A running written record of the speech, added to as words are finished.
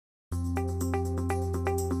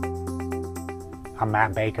I'm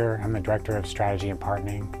Matt Baker. I'm the Director of Strategy and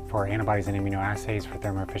Partnering for Antibodies and Immunoassays for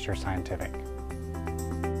Thermo Fisher Scientific.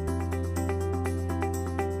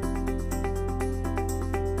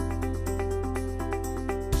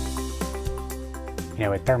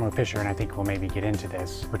 At Thermo Fisher, and I think we'll maybe get into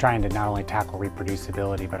this, we're trying to not only tackle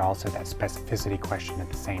reproducibility, but also that specificity question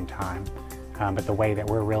at the same time. But the way that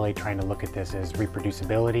we're really trying to look at this is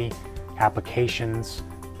reproducibility, applications,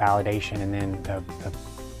 validation, and then the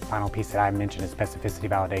final piece that I mentioned is specificity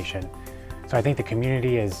validation. So I think the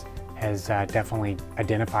community has definitely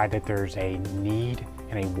identified that there's a need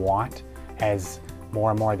and a want as more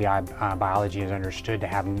and more of the biology is understood to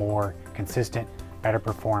have more consistent, better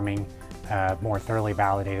performing, more thoroughly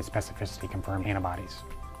validated specificity confirmed antibodies.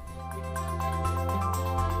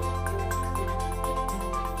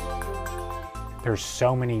 There's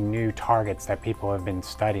so many new targets that people have been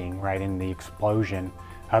studying, right, in the explosion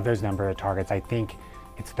of those number of targets. I think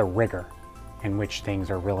it's the rigor in which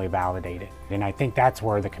things are really validated. And I think that's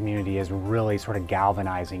where the community is really sort of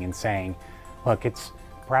galvanizing and saying, look, it's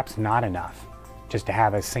perhaps not enough just to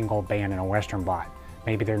have a single band in a Western blot.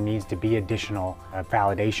 Maybe there needs to be additional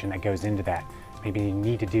validation that goes into that. Maybe you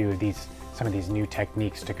need to do some of these new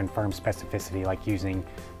techniques to confirm specificity, like using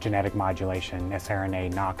genetic modulation,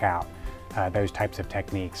 siRNA knockout, those types of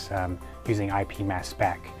techniques, using IP mass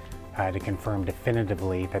spec to confirm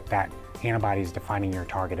definitively that that antibody is defining your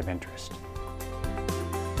target of interest.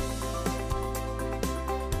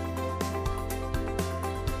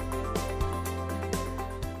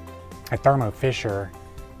 At Thermo Fisher,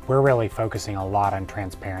 we're really focusing a lot on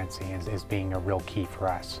transparency as being a real key for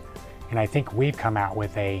us. And I think we've come out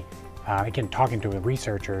with again, talking to the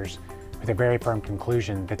researchers, with a very firm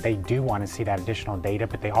conclusion that they do want to see that additional data,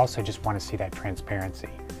 but they also just want to see that transparency.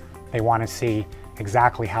 They want to see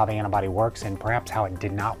exactly how the antibody works and perhaps how it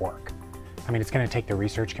did not work. I mean, it's going to take the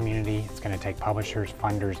research community, it's going to take publishers,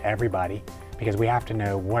 funders, everybody, because we have to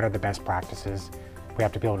know what are the best practices. We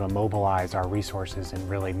have to be able to mobilize our resources and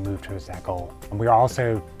really move towards that goal. And we are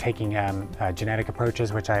also taking genetic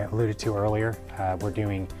approaches, which I alluded to earlier. We're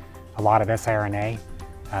doing a lot of siRNA.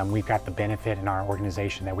 We've got the benefit in our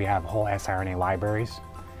organization that we have whole siRNA libraries.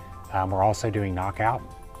 We're also doing knockout.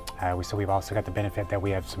 So we've also got the benefit that we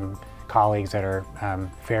have some colleagues that are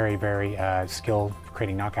very, very skilled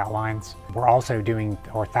creating knockout lines. We're also doing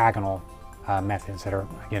orthogonal methods that are,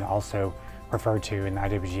 again, also referred to in the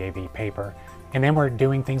IWGAV paper. And then we're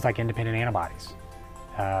doing things like independent antibodies.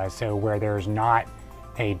 So where there's not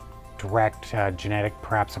a direct genetic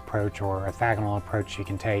perhaps approach or orthogonal approach you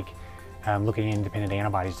can take, looking at independent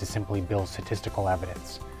antibodies to simply build statistical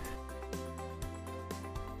evidence.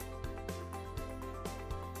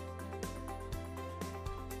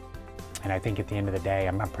 And I think at the end of the day,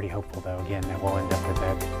 I'm pretty hopeful though, again, that we'll end up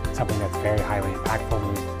with something that's very highly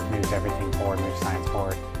impactful, moves everything forward, moves science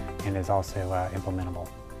forward, and is also implementable.